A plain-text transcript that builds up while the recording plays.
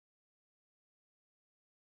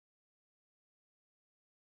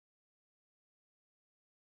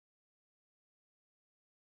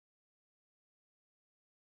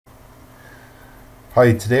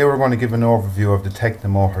Hi, today we're going to give an overview of the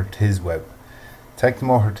Tecnomotor TIS web.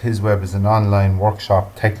 Tecnomotor TIS web is an online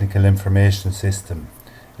workshop technical information system.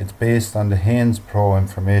 It's based on the Haynes Pro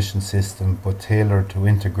information system but tailored to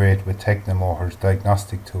integrate with Tecnomotor's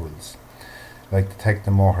diagnostic tools like the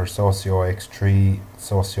Tecnomotor Socio X3,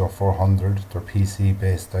 Socio 400, their PC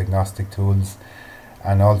based diagnostic tools,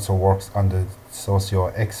 and also works on the Socio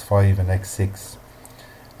X5 and X6.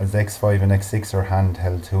 As the X5 and X6 are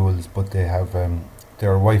handheld tools, but they have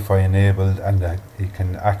they're Wi-Fi enabled, and you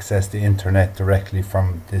can access the internet directly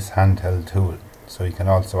from this handheld tool. So you can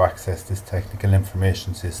also access this technical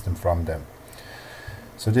information system from them.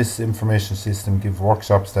 So this information system gives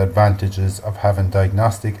workshops the advantages of having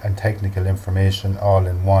diagnostic and technical information all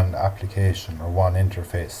in one application or one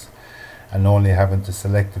interface, and only having to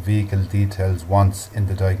select the vehicle details once in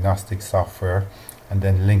the diagnostic software and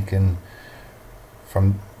then linking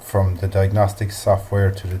from the diagnostic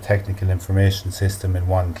software to the technical information system in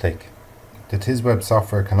one click. The TIS web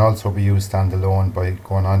software can also be used standalone by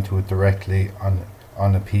going onto it directly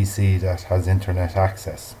on a PC that has internet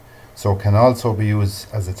access. So it can also be used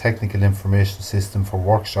as a technical information system for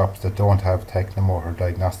workshops that don't have Tecnomotor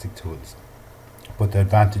diagnostic tools. But the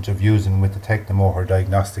advantage of using with the Tecnomotor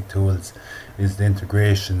diagnostic tools is the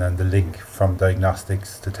integration and the link from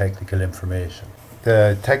diagnostics to technical information.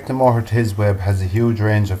 The Tecnomotor TIS web has a huge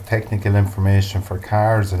range of technical information for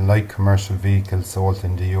cars and light commercial vehicles sold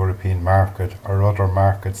in the European market or other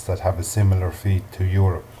markets that have a similar feed to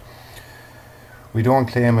Europe. We don't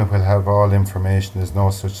claim it will have all information, as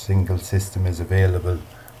no such single system is available,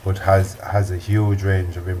 but has a huge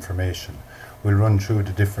range of information. We'll run through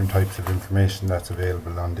the different types of information that's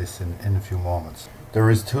available on this in a few moments.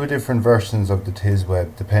 There is two different versions of the TIS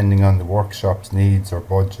web depending on the workshop's needs or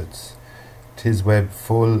budgets. TIS web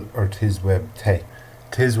full or TIS web tech.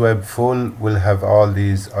 TIS web full will have all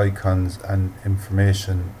these icons and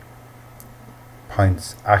information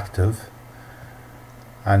points active,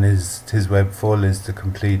 and TIS web full is the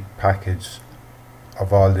complete package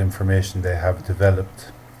of all the information they have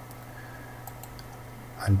developed.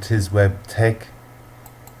 And TIS web tech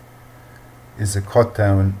is a cut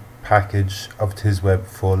down package of TIS web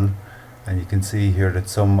full, and you can see here that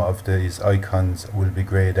some of these icons will be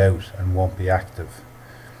grayed out and won't be active.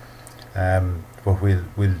 But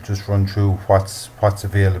we'll just run through what's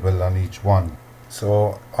available on each one.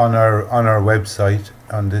 So on our website,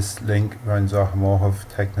 on this link, runs Automotive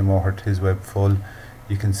Technical TIS web full,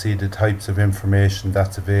 you can see the types of information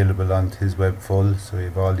that's available on TIS web full. So you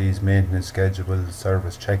have all these maintenance schedules,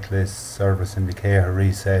 service checklists, service indicator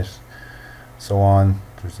reset, so on.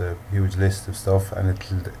 There's a huge list of stuff, and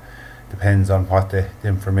it depends on what the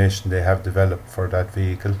information they have developed for that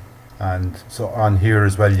vehicle. And so on here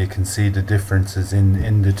as well, you can see the differences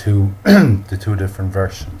in the two the two different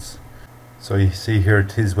versions. So you see here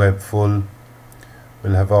TIS web full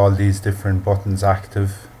will have all these different buttons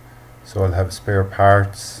active. So I'll have spare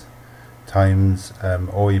parts, times,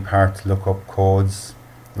 OE parts lookup codes,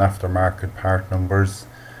 and aftermarket part numbers.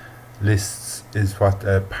 Lists is what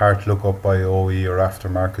part lookup by OE or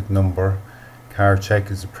aftermarket number. Car check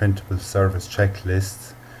is a printable service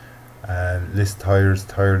checklist. List tires,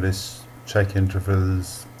 tire list, check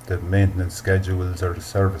intervals, the maintenance schedules or the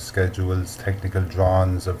service schedules, technical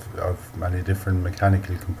drawings of many different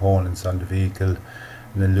mechanical components on the vehicle,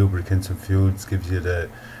 and then lubricants and fluids gives you the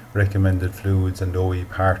recommended fluids and OE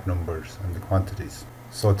part numbers and the quantities.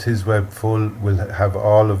 So TIS web full will have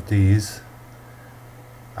all of these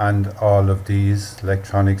and all of these: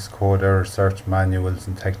 electronics, code error search, manuals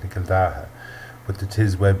and technical data. But the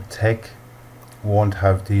TIS web tech won't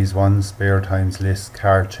have these ones: spare times list,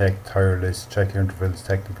 car check, tire list, check intervals,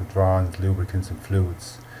 technical drawings, lubricants and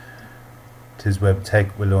fluids. TIS web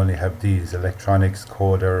tech will only have these: electronics,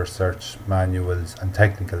 code error search, manuals and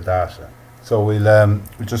technical data. So we'll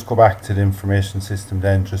just go back to the information system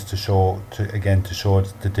then, just to show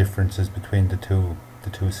the differences between the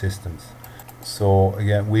two systems. So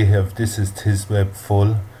again, we have, this is TIS web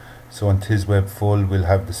full. So on TIS web full we'll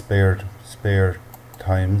have the spare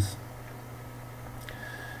times.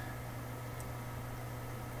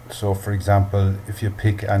 So for example, if you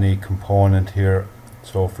pick any component here,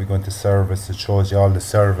 so if we go into service, it shows you all the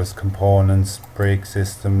service components, brake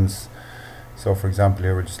systems. So for example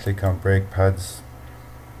here, we just click on brake pads,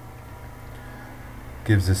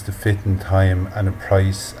 gives us the fitting time and a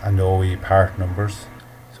price and OE part numbers.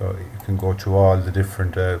 So you can go through all the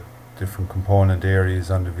different component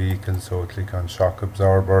areas on the vehicle. So click on shock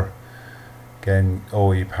absorber, again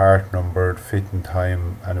OE part number, fitting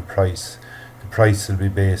time and a price. The price will be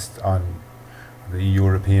based on the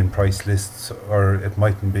European price lists, or it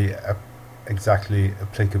mightn't be exactly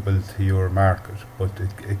applicable to your market, but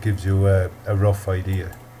it gives you a rough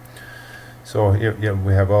idea. So here, yeah,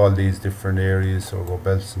 we have all these different areas, so we'll go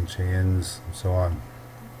belts and chains and so on.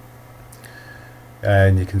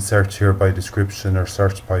 And you can search here by description or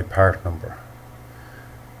search by part number.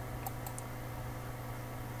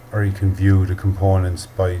 Or you can view the components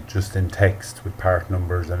by just in text with part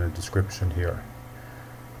numbers and a description here.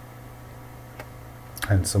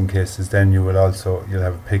 And in some cases then you'll have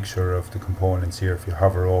a picture of the components here if you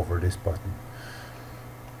hover over this button.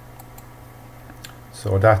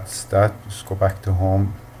 So that's that. Just go back to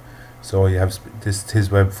home. So you have this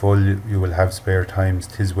TISWeb full, you will have spare times.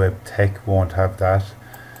 TISWeb Tech won't have that.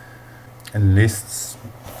 And lists,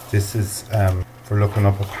 this is for looking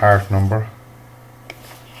up a part number,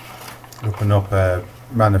 looking up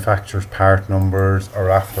manufacturer's part numbers or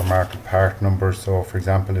aftermarket part numbers. So for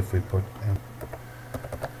example, if we put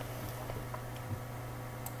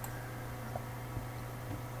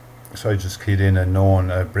so I just keyed in a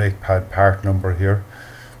known brake pad part number here,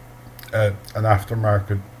 an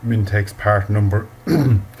aftermarket Mintex part number,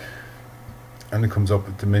 and it comes up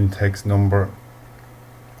with the Mintex number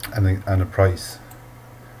and a price,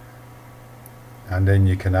 and then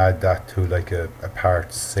you can add that to like a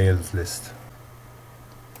parts sales list.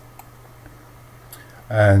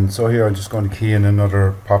 And so here I'm just going to key in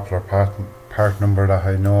another popular part number that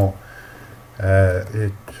I know,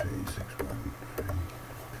 83613.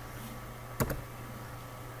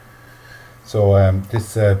 So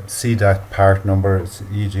this CDAT part number is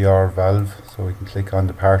EGR valve, so we can click on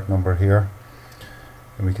the part number here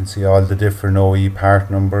and we can see all the different OE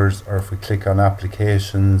part numbers, or if we click on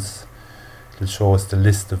applications it'll show us the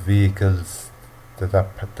list of vehicles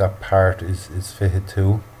that part is fitted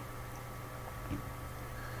to.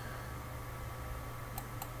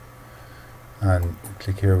 And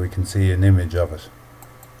click here, we can see an image of it.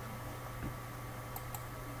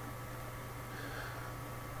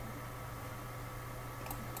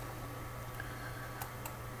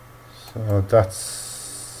 So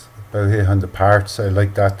that's about it on the parts. I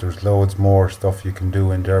like that. There's loads more stuff you can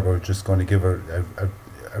do in there, but we're just going to give a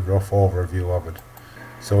rough overview of it.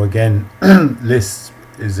 So again, lists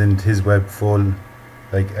is in TISWeb full,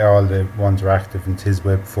 like all the ones are active in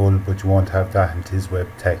TISWeb full, but you won't have that in TISWeb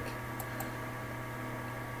Tech.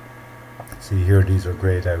 See here, these are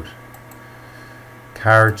grayed out.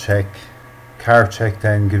 Car check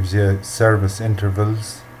then gives you service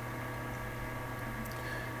intervals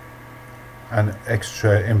and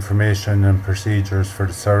extra information and procedures for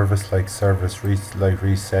the service, like service light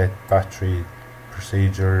reset, battery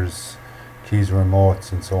procedures, keys,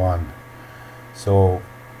 remotes and so on. So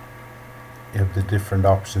you have the different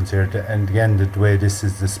options here, and again the way this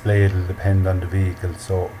is displayed will depend on the vehicle.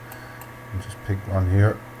 So I'll just pick one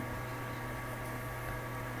here.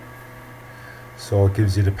 So it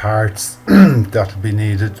gives you the parts that will be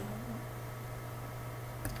needed,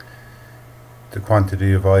 the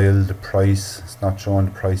quantity of oil, the price. It's not showing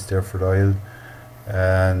the price there for the oil,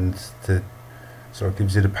 and so it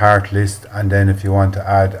gives you the part list, and then if you want to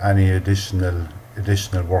add any additional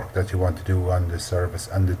work that you want to do on the service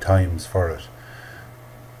and the times for it.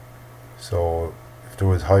 So if there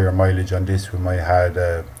was higher mileage on this, we might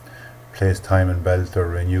add place time and belt or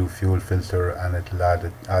renew fuel filter, and it'll add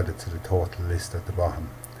it to the total list at the bottom.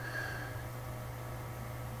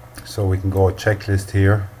 So we can go checklist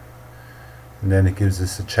here, and then it gives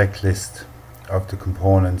us a checklist of the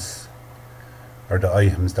components or the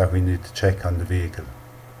items that we need to check on the vehicle.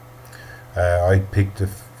 I picked the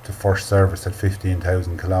first service at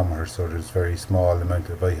 15,000 kilometers, so there's very small amount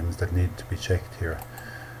of items that need to be checked here.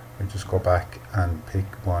 I just go back and pick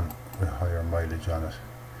one with higher mileage on it.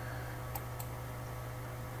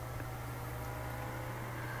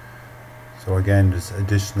 So again, there's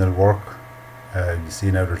additional work. You see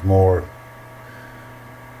now there's more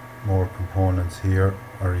components here,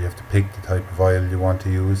 or you have to pick the type of oil you want to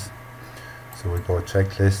use. So we go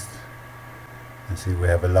checklist, and see we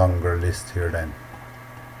have a longer list here then.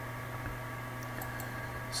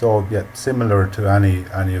 So yeah, similar to any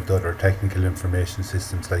of the other technical information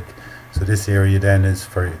systems. Like, so this area then is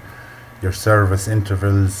for your service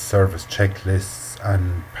intervals, service checklists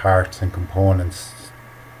and parts and components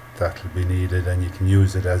that will be needed, and you can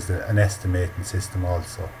use it as an estimating system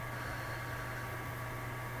also.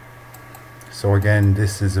 So again,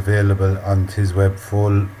 this is available on TISWeb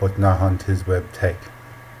full but not on TISWeb Tech.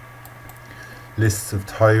 Lists of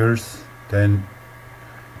tires then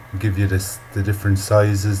give you the different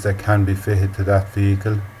sizes that can be fitted to that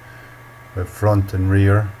vehicle, with front and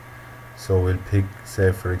rear. So we'll pick,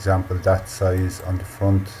 say for example, that size on the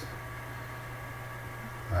front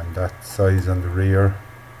and that size on the rear,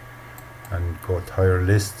 and go tire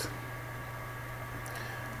list,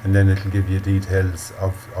 and then it'll give you details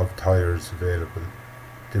of tires available,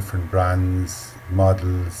 different brands,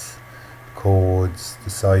 models, codes, the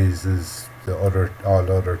sizes,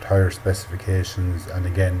 all other tire specifications, and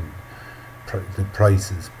again the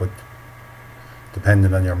prices, but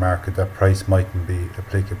depending on your market that price mightn't be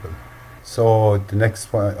applicable. So the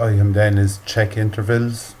next item then is check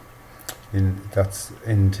intervals. That's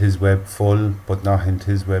in TISWeb full, but not in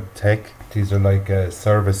TISWeb tech. These are like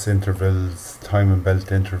service intervals, time and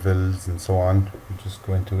belt intervals, and so on. I'll just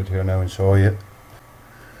go into it here now and show you.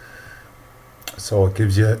 So it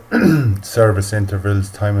gives you service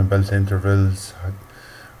intervals, time and belt intervals,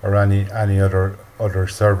 or any other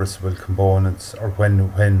serviceable components, or when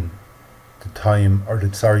the time, or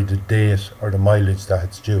the date or the mileage that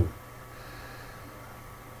it's due.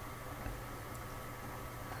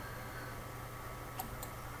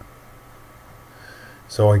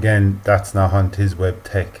 So again, that's not on TISWeb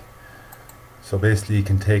tech. So basically you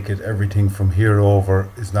can take it, everything from here over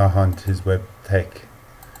is not on TISWeb tech.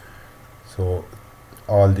 So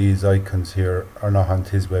all these icons here are not on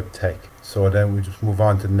TISWeb tech. So then we just move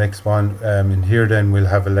on to the next one. In here then we'll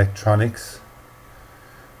have electronics.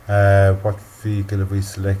 What vehicle have we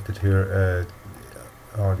selected here?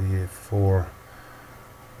 Audi A4.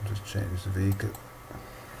 Just change the vehicle.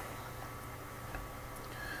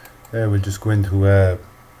 We'll just go into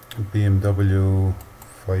BMW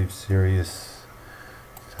 5 Series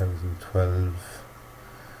 2012.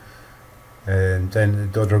 And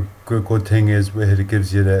then the other good thing is it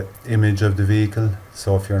gives you the image of the vehicle.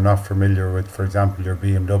 So if you're not familiar with, for example, your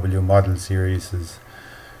BMW model series is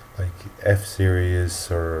like F series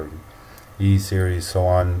or E series, so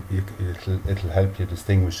on, it'll help you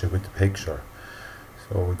distinguish it with the picture.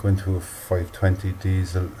 So we go into a 520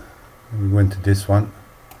 diesel. We go into this one.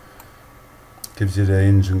 Gives you the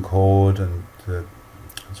engine code and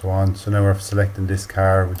so on. So now we're selecting this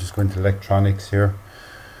car. We just go into electronics here.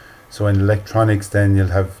 So in electronics then you'll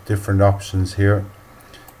have different options here.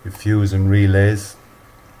 Your fuse and relays.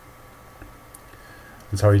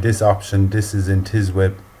 And sorry, this option, this is in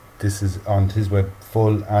TISWeb. This is on TISWeb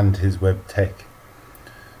full and TISWeb tech.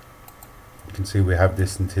 You can see we have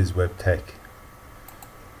this in TISWeb tech.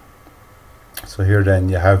 So here then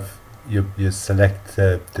you have you select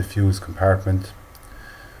the fuse compartment,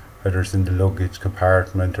 whether it's in the luggage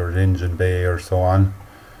compartment or the engine bay or so on.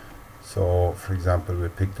 So for example, we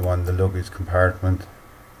pick the one, the luggage compartment,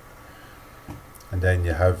 and then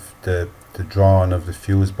you have the drawing of the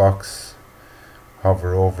fuse box.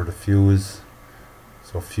 Hover over the fuse.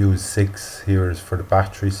 So fuse 6 here is for the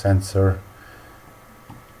battery sensor.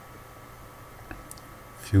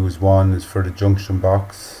 Fuse 1 is for the junction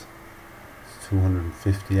box.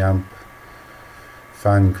 250 amp.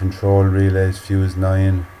 Fan control relays, fuse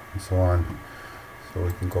 9, and so on. So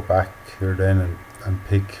we can go back here then and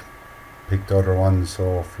pick the other ones.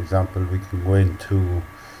 So for example, we can go into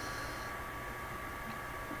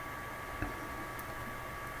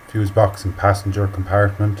fuse box and passenger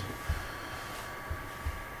compartment.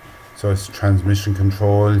 So it's transmission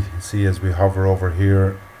control. You see as we hover over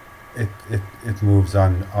here, it moves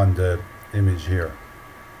on the image here.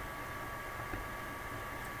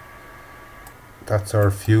 That's our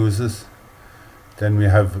fuses. Then we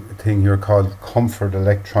have a thing here called comfort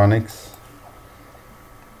electronics.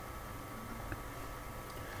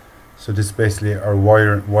 So this basically are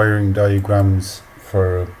wiring diagrams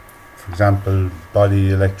for example, body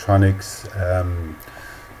electronics,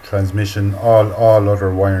 transmission, all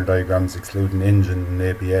other wiring diagrams excluding engine and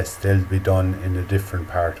ABS, they'll be done in a different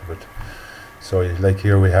part of it. So like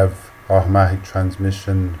here we have automatic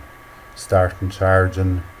transmission, start and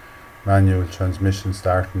charging, manual transmission,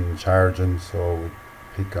 starting and charging. So we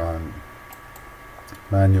pick on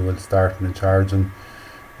manual, starting and charging.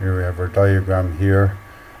 Here we have our diagram here,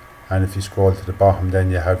 and if you scroll to the bottom then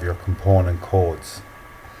you have your component codes.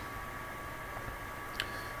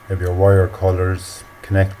 You have your wire colors,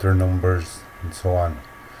 connector numbers, and so on.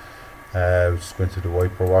 We'll just go into the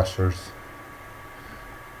wiper washers.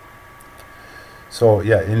 So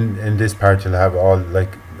yeah, in this part you'll have all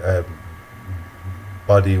like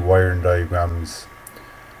body wiring diagrams,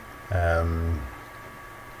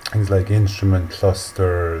 things like instrument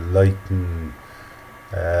cluster, lighting,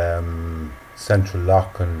 central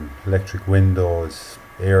locking, electric windows,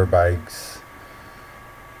 airbags,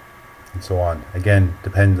 and so on. Again,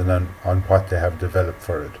 depending on what they have developed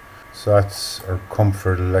for it. So that's our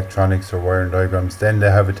comfort electronics or wiring diagrams. Then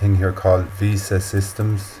they have a thing here called VISA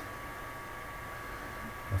systems.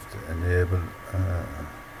 Have to enable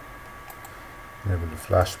the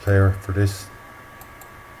flash player for this.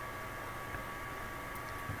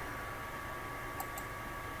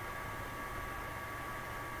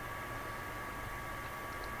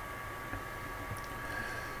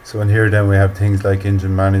 So in here then we have things like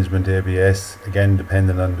engine management, ABS, again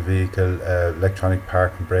depending on the vehicle, electronic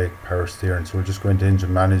park and brake, power steering. So we'll just go into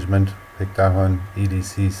engine management, pick that one,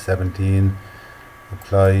 EDC 17,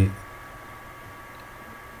 apply.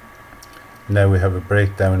 Now we have a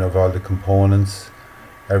breakdown of all the components.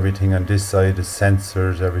 Everything on this side is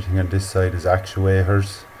sensors, everything on this side is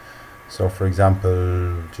actuators. So for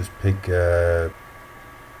example, just pick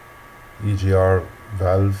EGR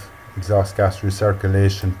valve, exhaust gas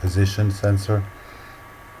recirculation position sensor.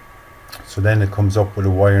 So then it comes up with a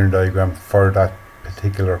wiring diagram for that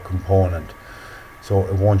particular component. So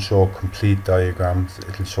it won't show complete diagrams,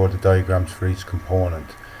 it'll show the diagrams for each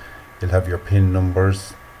component. You'll have your pin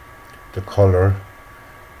numbers, the color,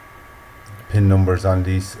 pin numbers on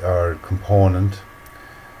these are component,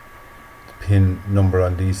 the pin number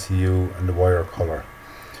on the ECU and the wire color.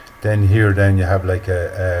 Then here you have like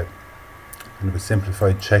a kind of a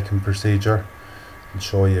simplified checking procedure. It'll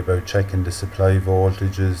show you about checking the supply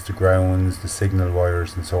voltages, the grounds, the signal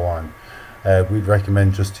wires and so on. We'd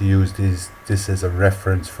recommend just to use this as a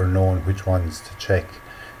reference for knowing which ones to check.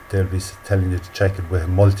 They'll be telling you to check it with a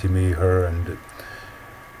multimeter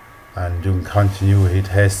and doing continuity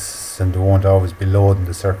tests, and they won't always be loading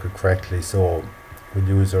the circuit correctly, so we'll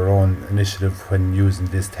use our own initiative when using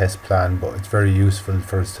this test plan, but it's very useful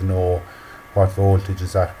for us to know what voltage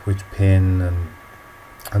is at which pin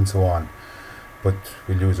and so on, but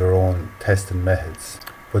we'll use our own testing methods.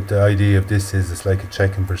 But the idea of this is it's like a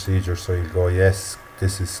checking procedure, so you'll go, yes,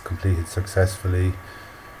 this is completed successfully,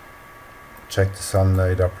 check the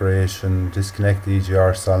solenoid operation, disconnect the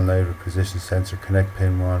EGR solenoid with position sensor, connect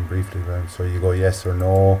pin 1 briefly, so you go yes or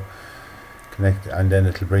no, connect, and then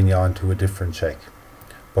it'll bring you on to a different check.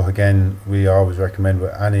 But again, we always recommend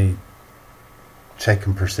with any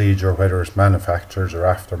checking procedure, whether it's manufacturers or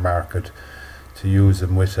aftermarket, to use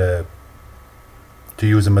them with as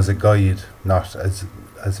a guide, not as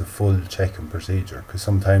a full checking procedure, because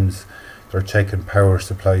sometimes they're checking power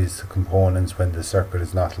supplies to components when the circuit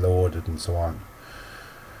is not loaded and so on.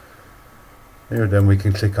 Here then we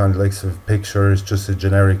can click on the likes of pictures, just a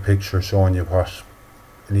generic picture showing you what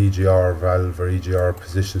an EGR valve or EGR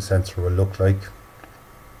position sensor will look like.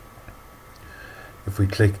 If we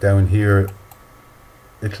click down here,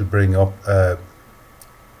 it'll bring up the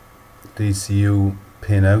ECU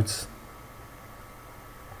pin outs.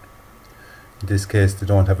 In this case they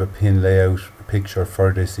don't have a pin layout picture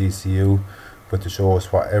for this ECU, but to show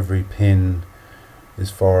us what every pin is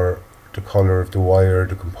for, the color of the wire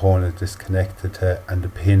the component is connected to, and the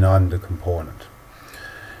pin on the component.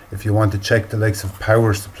 If you want to check the likes of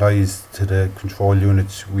power supplies to the control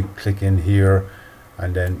units, we click in here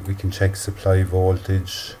and then we can check supply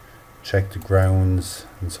voltage, check the grounds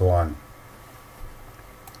and so on.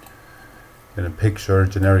 Then a picture,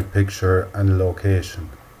 generic picture, and a location.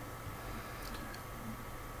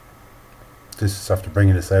 This is after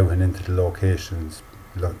bringing this out and into the locations,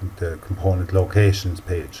 the component locations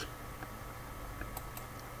page.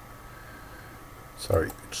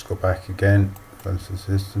 Sorry, just go back again. Visa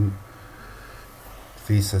system,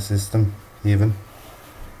 Visa system even.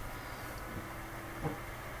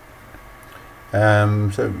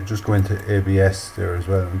 So we just go into ABS there as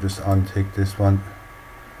well. We'll just untick this one.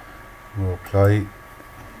 We'll apply.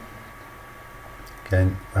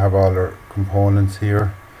 Again, we have all our components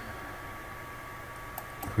here.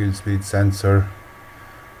 Wheel speed sensor,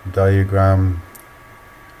 diagram,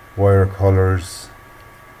 wire colors,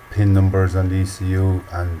 pin numbers on the ECU,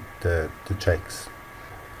 and the checks.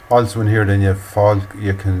 Also in here then you have fault,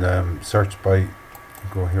 you can search by,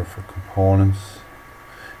 go here for components,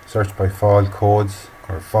 search by fault codes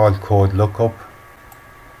or fault code lookup.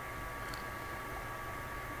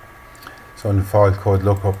 So in the fault code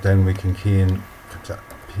lookup then we can key in P0,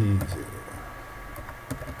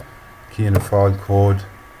 key in a fault code,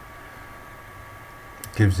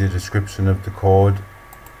 gives you a description of the code,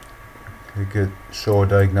 click it, show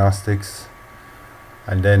diagnostics,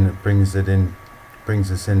 and then it brings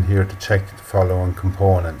us in here to check the following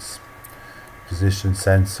components: position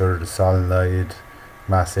sensor, the solenoid,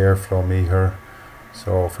 mass airflow meter.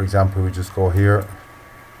 So for example we just go here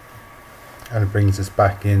and it brings us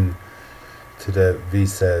back in to the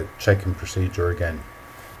Visa checking procedure again.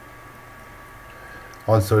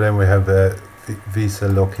 Also then we have Visa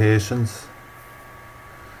locations.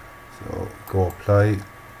 So go apply.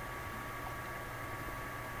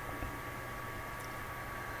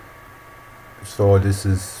 So this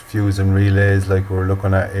is fuse and relays like we were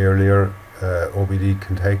looking at earlier, OBD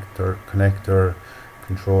connector,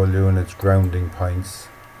 control units, grounding points.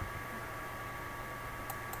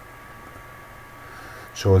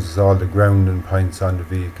 Shows us all the grounding points on the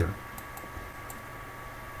vehicle.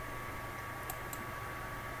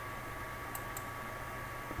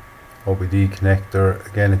 OBD connector.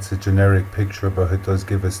 Again, it's a generic picture, but it does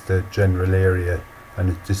give us the general area,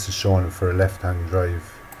 and this is showing it for a left-hand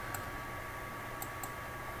drive.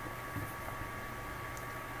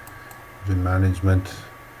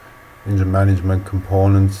 Engine management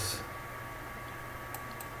components.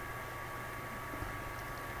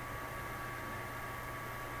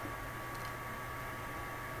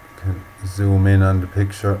 Can zoom in on the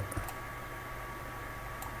picture.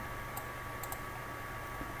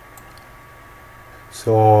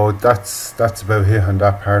 So that's about it on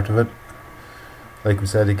that part of it. Like we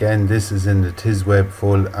said, again, this is in the TIS Web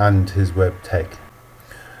Full and TIS Web Tech.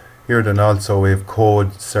 Here then also we have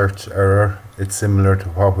code search error. It's similar to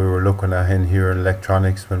what we were looking at in here in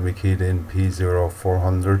electronics when we keyed in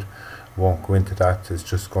P0400. Won't go into that, it's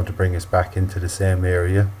just going to bring us back into the same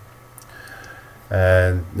area.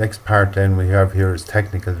 Next part then we have here is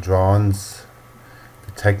technical drawings.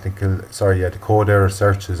 The code error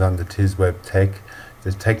search is on the TIS Web Tech.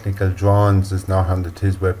 The technical drawings is not on the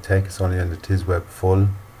TIS Web Tech, it's only on the TIS Web Full.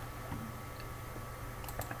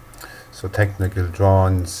 So technical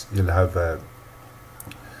drawings, you'll have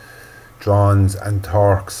drawings and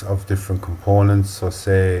torques of different components. So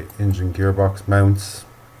say engine gearbox mounts.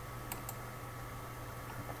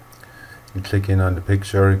 You click in on the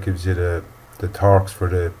picture, it gives you the torques for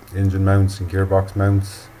the engine mounts and gearbox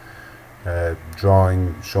mounts.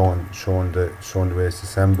 Drawing showing the way it's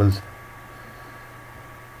assembled.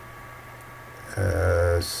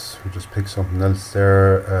 So we'll just pick something else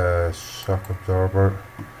there. Shock absorber.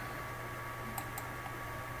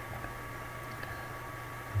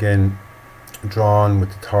 Again, drawn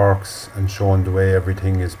with the torques and showing the way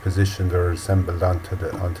everything is positioned or assembled onto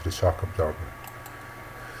the shock absorber.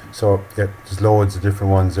 So yeah, there's loads of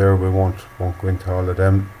different ones there. We won't go into all of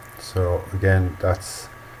them. So again, that's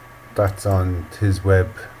on TIS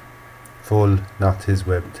Web Full, not TIS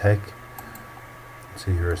Web Tech.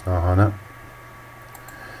 See here, it's not on it.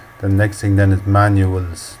 The next thing then is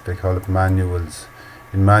manuals. They call it manuals.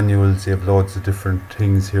 In manuals you have loads of different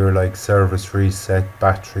things here, like service reset,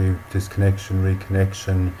 battery disconnection,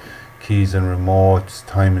 reconnection, keys and remotes,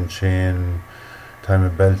 time and chain, time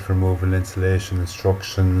and belt removal, installation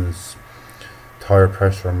instructions, tire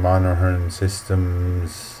pressure monitoring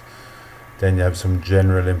systems. Then you have some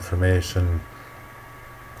general information.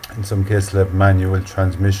 In some cases you have manual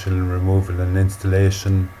transmission removal and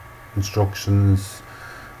installation instructions,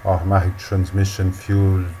 automatic transmission,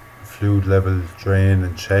 fluid level drain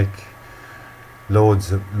and check.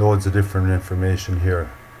 Loads of different information here.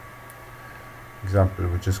 Example,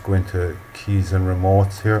 we just go into keys and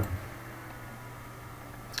remotes here.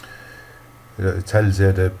 It tells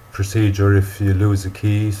you the procedure if you lose a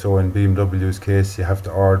key. So in BMW's case, you have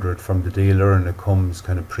to order it from the dealer and it comes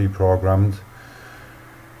kind of pre-programmed.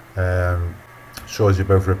 Shows you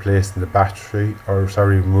about replacing the battery,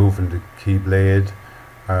 removing the key blade,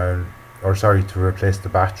 to replace the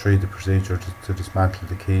battery, the procedure to dismantle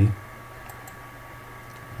the key.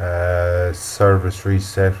 Service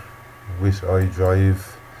reset with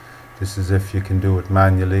iDrive. This is if you can do it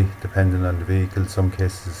manually, depending on the vehicle. Some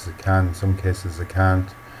cases it can, some cases it can't.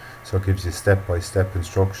 So it gives you step-by-step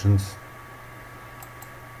instructions.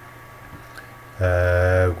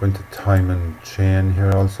 Going to time and chain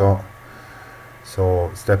here also. So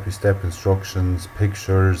step-by-step instructions,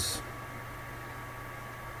 pictures,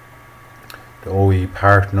 the OE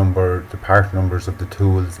part number, the part numbers of the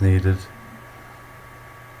tools needed.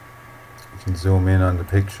 You can zoom in on the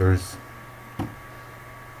pictures.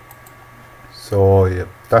 So yeah,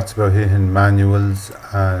 that's about it in manuals,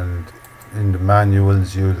 and in the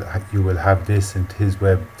manuals you will have this in TIS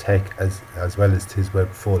Web Tech as well as TIS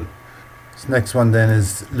Web Full. This next one then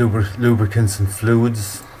is lubricants and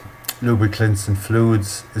fluids. Lubricants and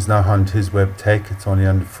fluids is not on TIS Web Tech, it's only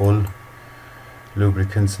on the Full.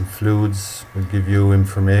 Lubricants and fluids will give you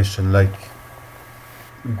information like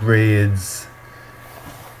grades,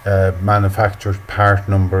 manufacturer part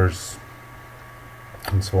numbers,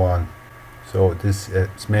 and so on. So this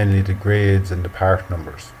it's mainly the grades and the part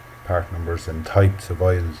numbers and types of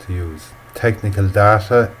oil to use. Technical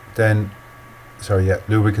data then,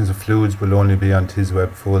 lubricants and fluids will only be on TIS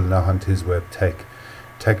Web Full, not on TIS Web Tech.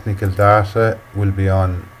 Technical data will be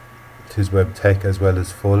on TIS Web Tech as well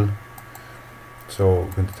as Full. So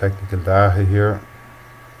go into technical data here.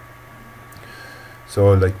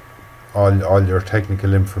 So like all your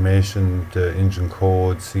technical information, the engine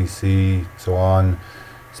code, CC, so on,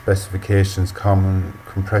 specifications, common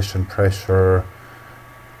compression pressure,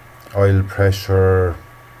 oil pressure,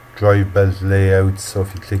 drive belt layouts. So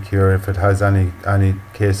if you click here, if it has any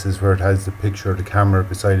cases where it has the picture of the camera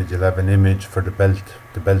beside it, you'll have an image for the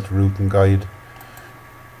belt routing guide.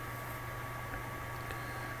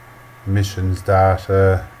 emissions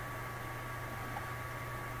data,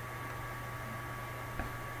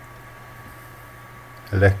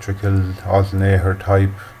 electrical alternator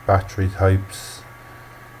type, battery types,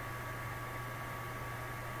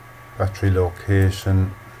 battery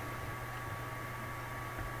location,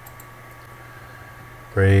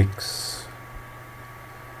 brakes,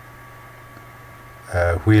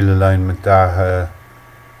 wheel alignment data,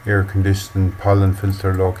 air conditioning, pollen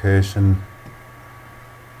filter location.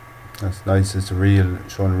 That's nice, it's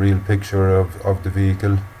showing a real picture of the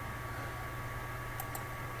vehicle.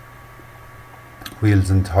 Wheels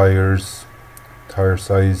and tires, tire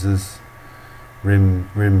sizes,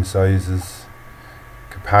 rim sizes,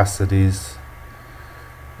 capacities.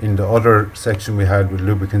 In the other section we had with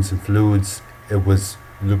lubricants and fluids, it was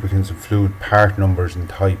lubricants and fluid part numbers and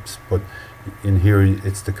types, but in here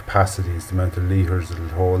it's the capacities, the amount of litres it'll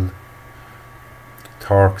hold,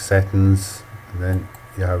 torque settings, and then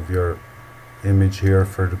you have your image here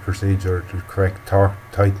for the procedure to correct torque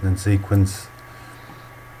tightening sequence,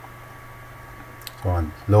 so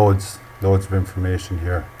on. Loads of information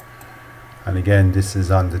here. And again, this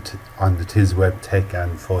is on the TIS Web Tech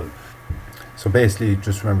and Full. So basically,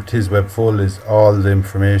 just remember, TIS Web Full is all the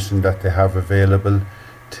information that they have available.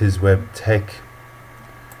 TIS Web Tech,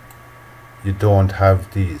 you don't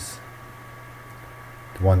have these,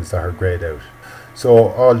 the ones that are greyed out. So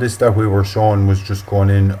all this that we were showing was just going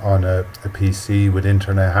in on a PC with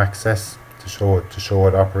internet access to show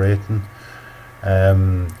it operating.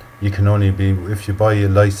 You can only be, if you buy a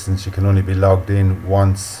license, you can only be logged in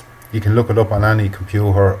once. You can look it up on any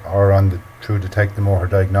computer or through the Tecnomotor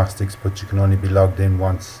diagnostics, but you can only be logged in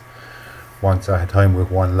once at a time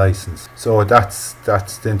with one license. So that's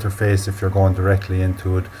the interface if you're going directly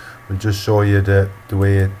into it. We'll just show you the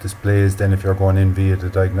way it displays then if you're going in via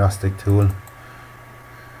the diagnostic tool.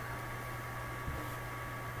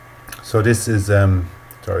 So this is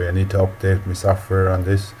sorry, I need to update my software on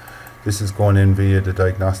this. This is going in via the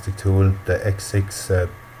diagnostic tool. The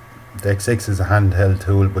X6 is a handheld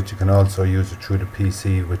tool, but you can also use it through the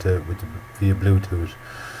PC via Bluetooth.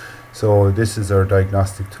 So this is our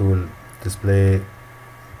diagnostic tool display.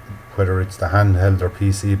 Whether it's the handheld or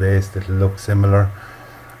PC based, it'll look similar.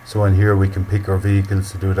 So in here we can pick our vehicles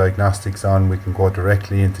to do diagnostics on. We can go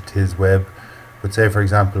directly into TIS Web. But say for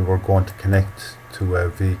example we're going to connect to a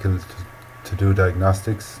vehicle to do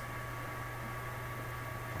diagnostics.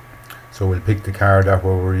 So we'll pick the car that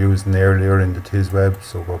we were using earlier in the TIS Web.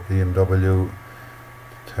 So we'll go BMW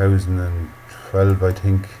 2012, I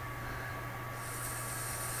think,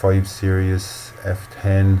 5 Series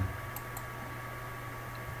F10,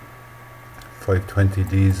 520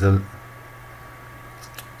 diesel.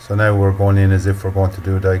 So now we're going in as if we're going to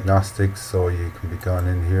do diagnostics. So you can be going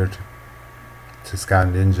in here to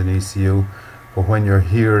scan the engine ECU. But when you're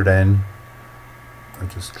here, then I'll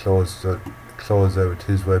just close out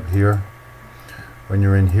TIS Web here. When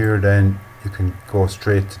you're in here, then you can go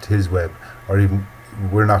straight to TIS Web, or even,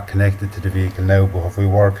 we're not connected to the vehicle now, but if we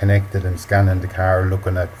were connected and scanning the car,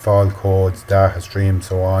 looking at fault codes, data streams,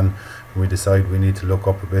 so on, and we decide we need to look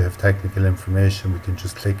up a bit of technical information, we can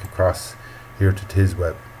just click across here to TIS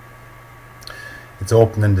Web. It's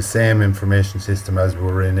opening the same information system as we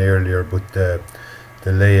were in earlier, but the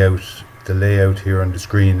layout here on the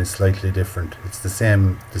screen is slightly different. It's the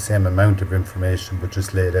same amount of information, but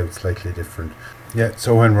just laid out slightly different. Yeah,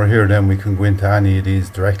 so when we're here, then we can go into any of these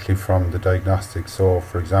directly from the diagnostics. So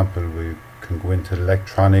for example, we can go into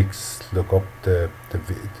electronics, look up the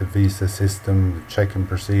visa system, checking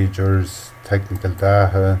procedures, technical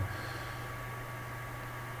data.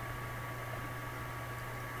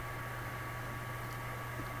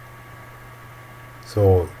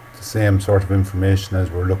 So the same sort of information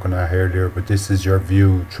as we're looking at earlier, but this is your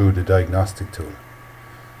view through the diagnostic tool.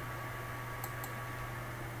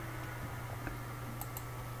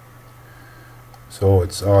 So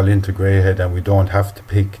it's all integrated and we don't have to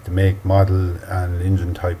pick the make, model and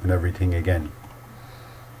engine type and everything again.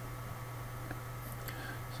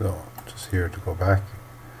 So just here to go back.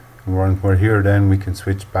 And when we're here, then we can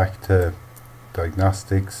switch back to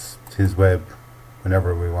diagnostics, TIS Web,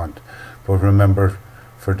 whenever we want. But remember,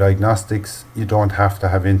 for diagnostics, you don't have to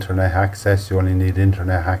have internet access. You only need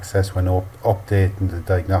internet access when updating the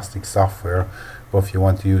diagnostic software. But if you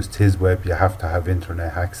want to use TIS Web, you have to have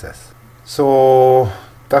internet access. So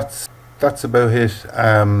that's about it.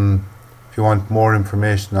 If you want more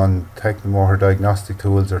information on Tecnomotor diagnostic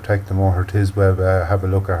tools or Tecnomotor TIS Web, have a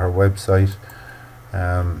look at our website.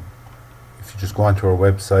 If you just go onto our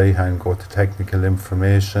website and go to technical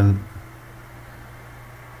information,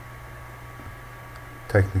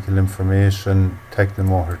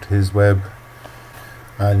 Tecnomotor TIS Web,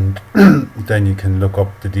 and then you can look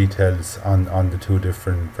up the details on the two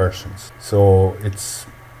different versions. So it's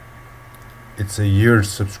a year's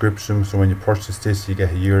subscription, so when you purchase this you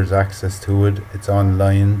get a year's access to it. It's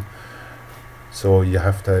online, so you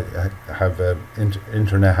have to have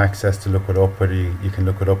internet access to look it up, whether you can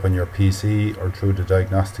look it up on your PC or through the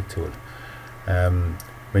diagnostic tool.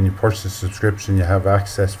 When you purchase a subscription, you have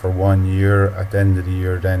access for 1 year. At the end of the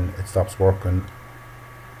year, then it stops working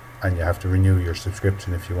and you have to renew your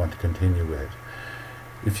subscription if you want to continue with it.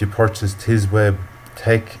 If you purchase TIS Web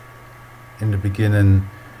Tech in the beginning,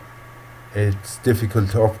 it's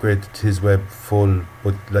difficult to upgrade to TIS Web Full,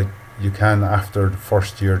 but like you can after the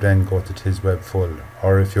first year then go to TIS Web Full.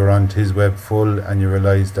 Or if you're on TIS Web Full and you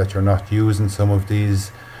realize that you're not using some of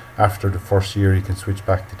these, after the first year you can switch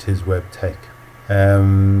back to TIS Web Tech.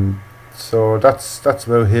 So that's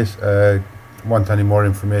about it. Want any more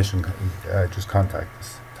information, just contact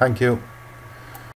us. Thank you.